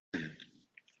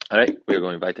All right, we are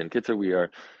going back in Kitzer. We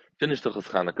are finished Tuchas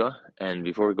Chanukah, and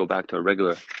before we go back to our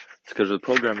regular scheduled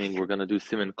programming, we're going to do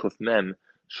Siman Kuf Mem,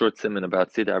 short Siman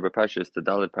about Seder Arba Parshas, the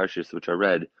Dalit Parshas, which are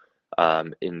read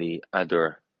in the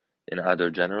Adar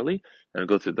generally, and we'll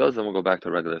go through those, and we'll go back to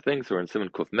a regular thing. So we're in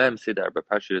Siman Kuf Mem, Seder Arba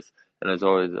Parshas, and as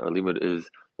always, our limud is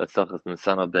Latzachas and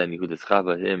Sanav Ben Yehudis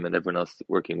Chava, him and everyone else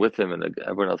working with him, and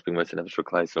everyone else being with him, for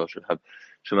Klai Yisrael should have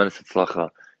Shemenes Tzlacha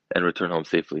and return home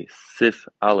safely. Sif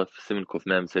Aleph Siman Kuf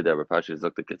Mem Seder Arba Parshas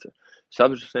Zok Kitzer.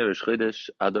 Shabbos Shnei Rosh Chodesh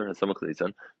Adar Hasamach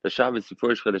Nisan. The Shabbos before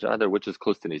Rosh Chodesh Adar, which is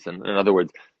close to Nisan. In other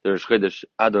words, the Rosh Chodesh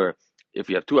Adar, if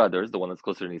you have two Adars, the one that's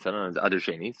closer to Nisan is Adar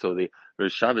Sheni. So the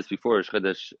Rosh Shabbos before Rosh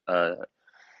Chodesh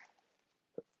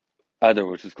Adar,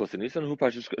 which is close to Nisan, who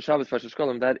Shabbos Parshas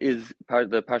Shkolim, that is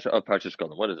the Parsha of Parshas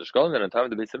Shkolim. What is a Shkolim? And on time of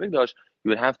the Beis Hamikdash,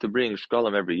 you would have to bring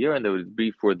Shkolim every year, and they would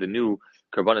be for the new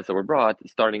Karbanis that were brought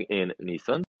starting in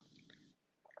Nisan.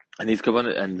 And these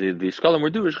kavanah and the shkalim were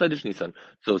due Rosh Chodesh Nisan.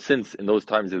 So since in those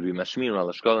times it would be mashmin al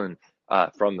shkalim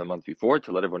from the month before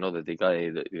to let everyone know that they got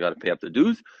to pay up the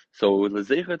dues. So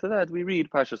lezecher to that we read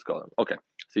Parshas Shkalim. Okay,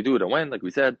 so you do it on when, like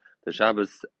we said, the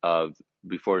Shabbos of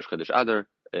before Rosh Chodesh Adar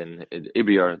in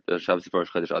Ibriyar, the Shabbos before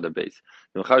Rosh Chodesh Adar base.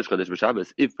 Rosh Chodesh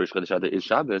b'Shabbos, if Rosh Chodesh Adar is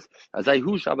Shabbos, as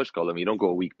hu Shabbos Shkalim, you don't go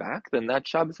a week back, then that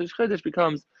Shabbos Rosh Chodesh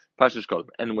becomes Parshas Shkalim.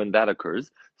 And when that occurs,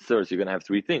 so you're going to have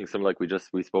three things. Something like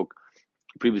we spoke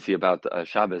previously about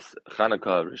Shabbos,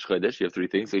 Chanukah, Rosh Chodesh. You have three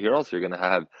things. So here also you're going to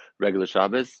have regular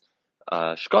Shabbos,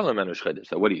 Shkolim, and Rosh Chodesh.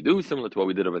 So what do you do? Similar to what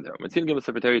we did over there. Matzin give a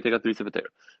secretary, take out three secretary.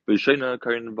 But Yishayna,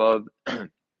 Karin, above.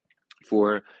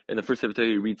 For in the first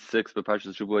secretary you read 6 for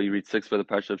Parshat Shavua, you read 6 for the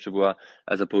Parshat of Shavua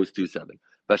as opposed to 7.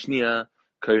 Bashnia,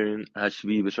 Karin,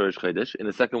 Hashvi, B'Shorish Chodesh. In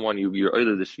the second one, you're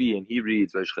either the Shvi and he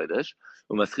reads Rosh Chodesh.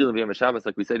 Umaschil v'Yom Shabbos,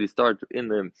 like we said, you start in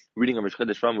the reading of Rosh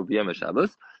Chodesh from v'Yom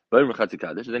Shabbos. And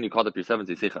then you call up your 7, so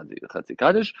you say Chatzi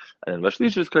Kaddish, and then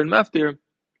Mashlish is Karin Maftir,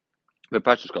 the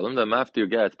Parshat Shkolim. The Maftir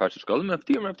gets Parshat Shkolim,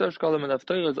 Maftir, Maftar Shkolim, and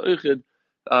Haftarah is Oichid,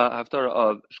 Haftarah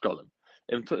of Shkolim.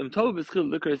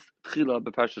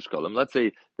 Let's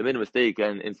say they made a mistake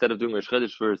and instead of doing Rosh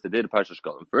Chodesh first, they did Parshat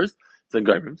Shkolim first.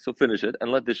 So finish it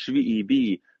and let the Shvi'i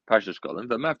be Parshat Shkolim.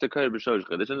 The Mafter Kair b'Rosh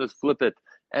Chodesh and just flip it,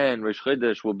 and Rosh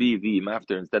Chodesh will be the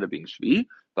Mafter instead of being Shvi.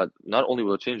 But not only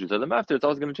will it change it to the Mafter, it's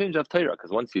also going to change Haftarah,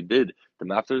 because once you did the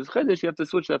Mafter Rosh Chodesh, you have to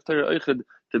switch the Haftarah Eichid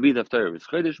to be the Haftarah Rosh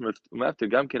Chodesh. Mafter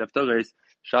Gamkin Haftarah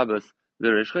Shabbos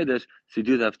the Rosh Chodesh, so you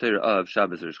do the Haftarah of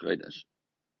Shabbos Rosh Chodesh.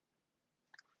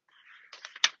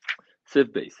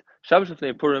 Siv base. Shabbos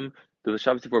Lefnei Purim, the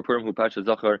Shabbos before Purim, who Parshas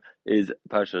Zachar is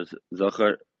Parshas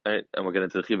Zachar, right? And we'll get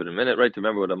into the Chiv in a minute, right? To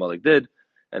remember what Amalek did,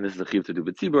 and this is a Chiv to do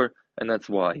with Tzibur, and that's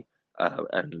why.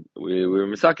 And we were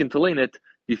misakin to learn it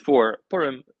before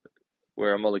Purim,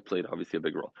 where Amalek played obviously a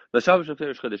big role. The Shabbos Lefnei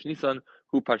Rosh Chodesh Nisan,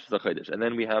 who Parshas Achodesh, and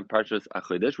then we have Parshas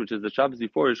Achodesh, which is the Shabbos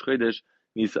before Rosh Chodesh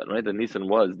Nisan, right? And Nisan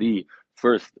was the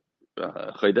first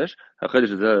Chodesh. Chodesh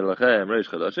is Lachem Reish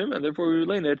Chodashim, and therefore we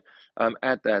learn it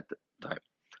at that time.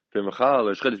 Just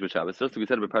to be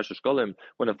said about Parshas Shkolim,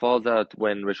 when it falls out,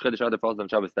 when Rosh Chodesh Adar falls on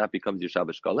Shabbos, that becomes your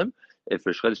Shabbos Shkolim. If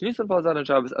Rosh Chodesh Nisan falls out on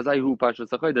Shabbos, Azayihu Parshas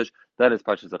Achodesh, that is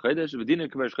Parshas Achodesh. V'dinin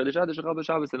K'mer Rosh Chodesh Adar Shechal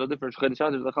B'Shabbos, and no different Rosh Chodesh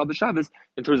Adar Shechal B'Shabbos.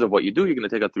 In terms of what you do, you're going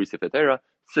to take out 3 Sefer Torah,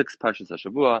 6 Parshas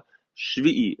HaShavua.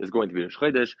 Shvi'i is going to be Rosh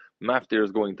Chodesh. Maftir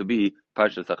is going to be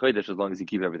Parshas HaChodesh, as long as you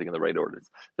keep everything in the right orders.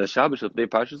 The Shabbos of the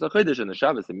Parshas HaChodesh and the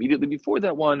Shabbos immediately before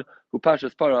that one, who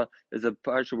Parshas Para, is a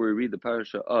Parsha where we read the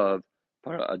Parsha of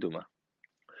Para Aduma.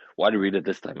 Why do we read it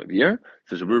this time of year?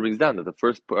 So Shabur brings down that the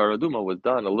first Para Aduma was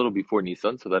done a little before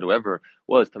Nisan, so that whoever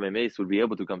was Tamei Meis would be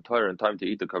able to come Torah in time to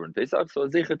eat the Korban Pesach. So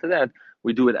as zecher to that,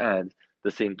 we do it at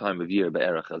the same time of year,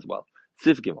 Be'erach as well.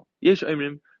 Sif Gimel. Yesh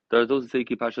Oimrim. There are those who say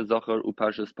Ki Parshas Zachar u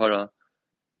Parshas Para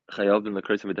Chayav in the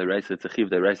curse of Deraisa. It's a chiv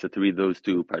Deraisa to read those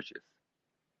 2 parshas.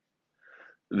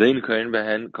 Vein Karin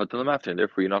Behen Katan Maftir.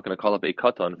 Therefore, you're not going to call up a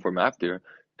Katan for Maftir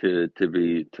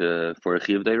for a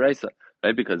chiv Deraisa,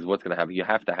 right? Because what's going to happen? You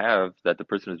have to have that the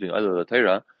person who's being under the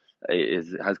Torah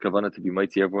has kavanah to be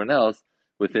mighty everyone else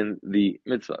within the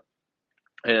mitzvah.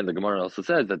 And the Gemara also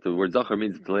says that the word Zachar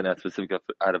means to learn out specific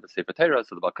out of a Sefer Torah.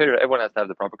 So the Bakira, everyone has to have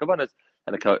the proper kavanahs,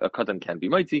 and a katan can be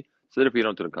mighty. So therefore, you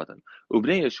don't do the katan.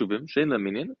 Ubnei Yeshuvim shein la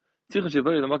minyan. The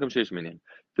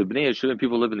Bnei Yeshuvim,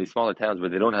 people live in these smaller towns where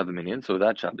they don't have a minyan. So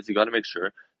that Shabbos, you got to make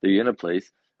sure that you're in a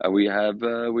place we have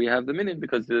the minyan,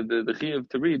 because the chiyuv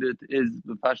to read it is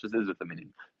the pashas is with the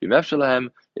minyan.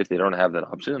 If they don't have that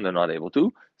option and they're not able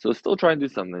to, so still try and do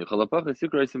something. You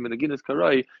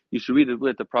should read it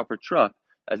with the proper truck,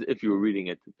 as if you were reading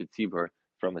it to Tzibur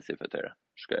from a Sefer Torah.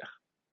 Shkoyach.